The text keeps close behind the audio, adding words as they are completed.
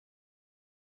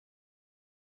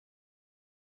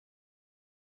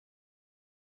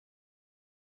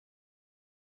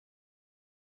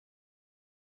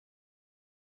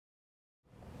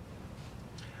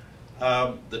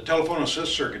The telephone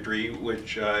assist circuitry,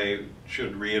 which I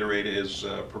should reiterate is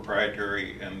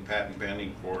proprietary and patent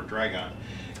pending for Trigon,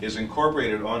 is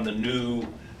incorporated on the new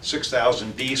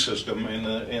 6000D system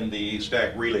in the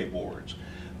stack relay boards.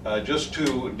 Just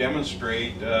to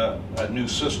demonstrate a new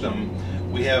system,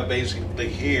 we have basically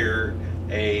here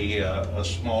a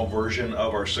small version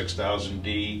of our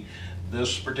 6000D.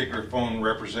 This particular phone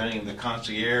representing the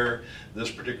concierge,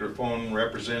 this particular phone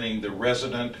representing the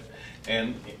resident,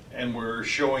 and we're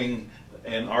showing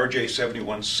an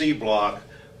RJ71C block,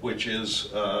 which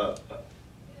is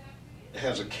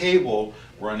has a cable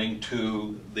running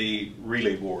to the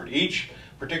relay board. Each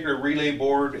particular relay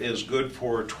board is good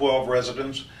for 12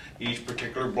 residents. Each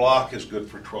particular block is good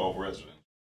for 12 residents.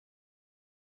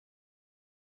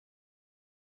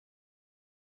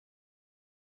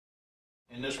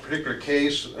 In this particular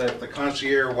case, if the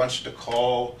concierge wants to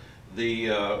call the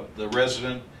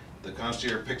resident, the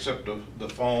concierge picks up the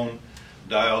phone,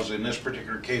 dials, in this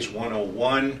particular case,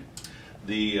 101.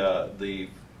 The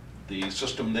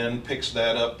system then picks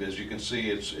that up. As you can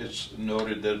see, it's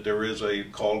noted that there is a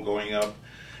call going up,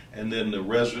 and then the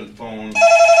resident phone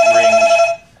rings,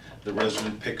 the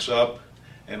resident picks up,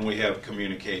 and we have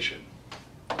communication.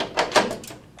 To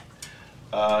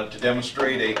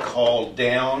demonstrate a call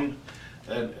down,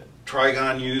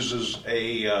 Trigon uses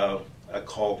a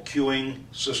call queuing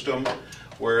system,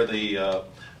 where the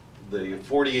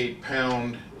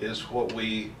 48-pound is what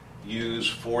we use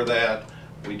for that.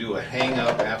 We do a hang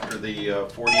up after the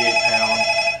 48-pound.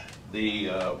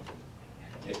 The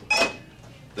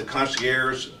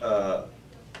concierge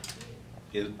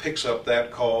it picks up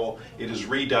that call. It is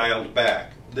redialed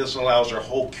back. This allows our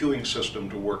whole queuing system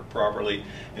to work properly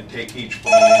and take each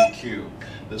phone in queue.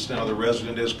 This now the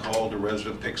resident is called, the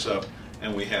resident picks up,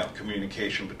 and we have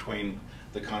communication between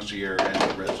the concierge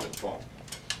and the resident phone.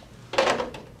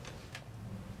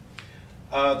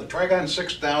 The Trigon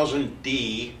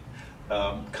 6000D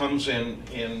comes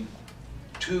in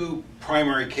two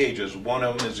primary cages. One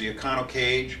of them is the Econo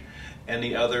cage, and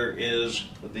the other is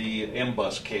the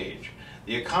M-Bus cage.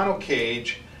 The Econo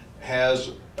cage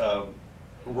has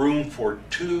room for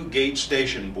 2 gate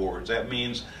station boards. That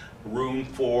means room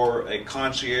for a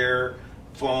concierge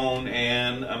phone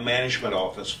and a management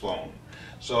office phone.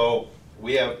 So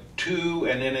we have 2,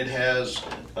 and then it has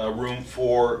room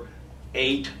for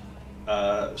 8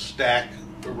 stack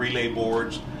relay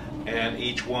boards, and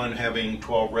each one having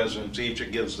 12 residents each.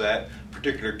 It gives that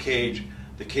particular cage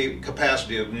the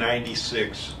capacity of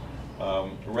 96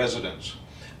 residents.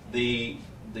 The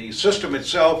system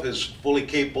itself is fully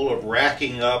capable of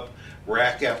racking up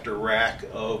rack after rack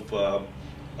of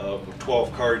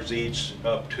 12 cards each,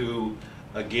 up to,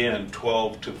 again,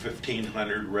 12 to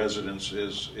 1,500 residents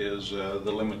is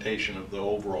the limitation of the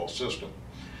overall system.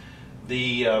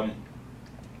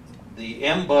 The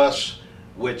M-Bus,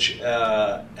 which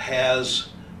has,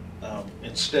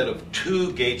 instead of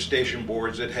 2 gate station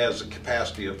boards, it has a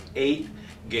capacity of 8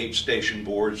 gate station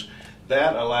boards.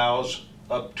 That allows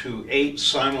up to 8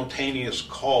 simultaneous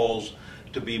calls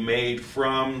to be made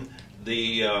from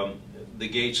the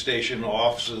gate station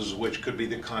offices, which could be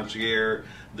the concierge,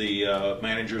 the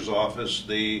manager's office,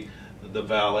 the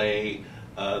valet.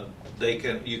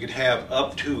 You can have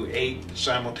up to 8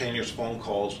 simultaneous phone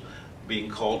calls being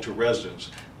called to residents.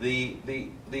 The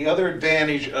other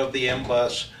advantage of the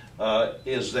M-Bus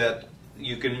is that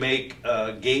you can make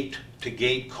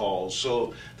gate-to-gate calls.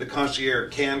 So the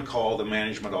concierge can call the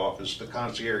management office, the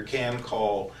concierge can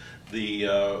call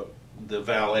the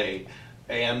valet,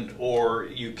 and or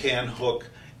you can hook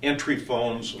entry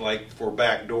phones, like for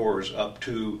back doors, up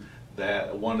to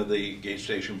one of the gate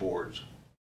station boards.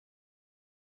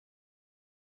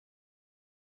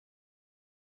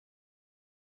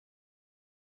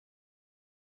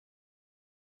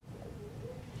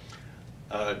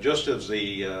 Just as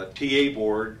the TA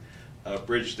board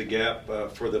bridged the gap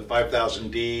for the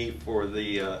 5000D for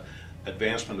the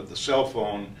advancement of the cell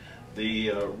phone,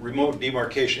 the remote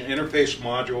demarcation interface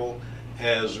module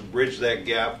has bridged that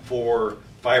gap for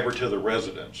fiber to the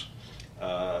residence.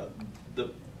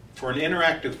 For an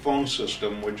interactive phone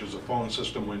system, which is a phone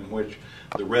system in which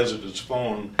the resident's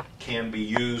phone can be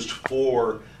used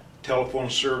for telephone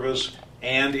service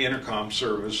and intercom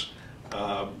service,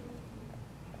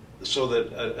 so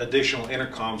that additional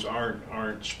intercoms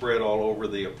aren't spread all over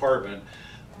the apartment,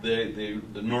 the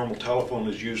normal telephone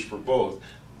is used for both.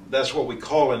 That's what we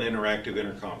call an interactive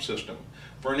intercom system.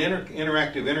 For an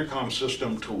interactive intercom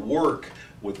system to work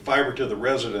with fiber to the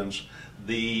residence,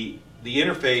 the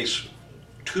interface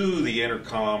to the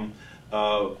intercom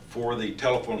for the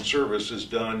telephone service is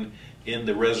done in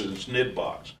the resident's NID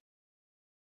box.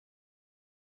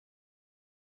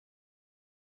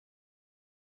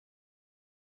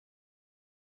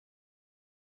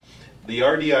 The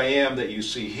RDIM that you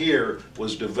see here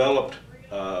was developed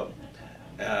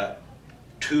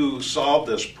to solve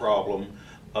this problem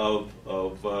of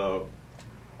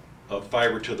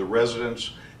fiber to the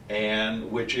residence,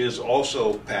 and which is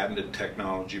also patented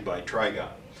technology by Trigon.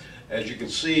 As you can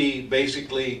see,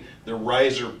 basically the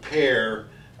riser pair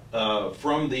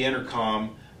from the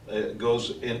intercom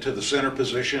goes into the center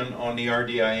position on the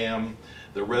RDIM.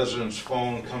 The residence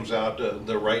phone comes out to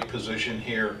the right position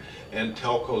here, and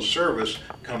telco service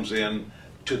comes in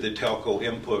to the telco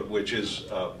input, which is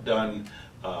done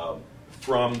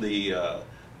from the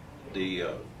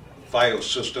FiOS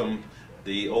system.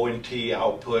 The ONT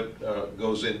output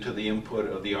goes into the input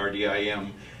of the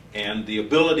RDIM, and the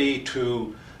ability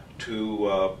to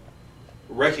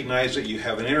recognize that you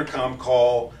have an intercom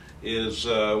call is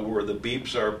where the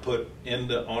beeps are put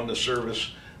on the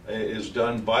service is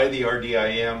done by the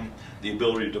RDIM. The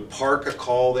ability to park a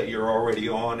call that you're already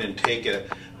on and take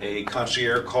a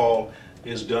concierge call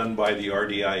is done by the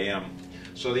RDIM.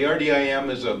 So the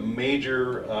RDIM is a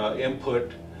major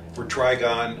input for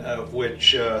Trigon, of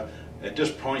which at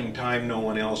this point in time no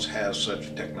one else has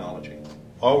such technology.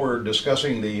 While we're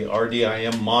discussing the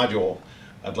RDIM module,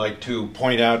 I'd like to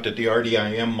point out that the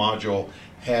RDIM module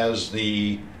has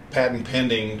the patent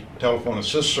pending telephone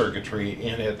assist circuitry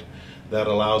in it that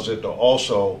allows it to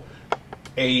also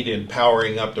aid in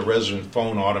powering up the resident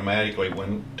phone automatically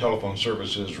when telephone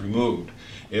service is removed.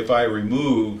 If I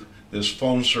remove this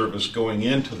phone service going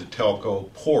into the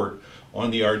telco port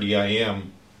on the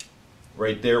RDIM,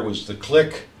 right there was the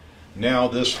click. Now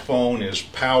this phone is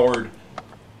powered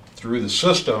through the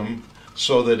system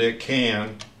so that it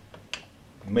can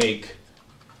make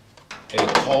a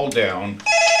call down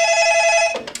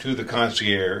to the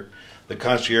concierge. The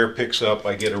concierge picks up,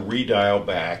 I get a redial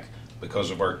back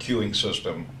because of our queuing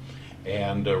system,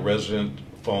 and the resident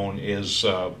phone is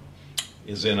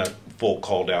in a full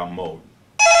call down mode.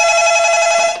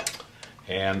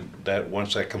 And that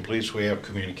once that completes, we have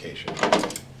communication.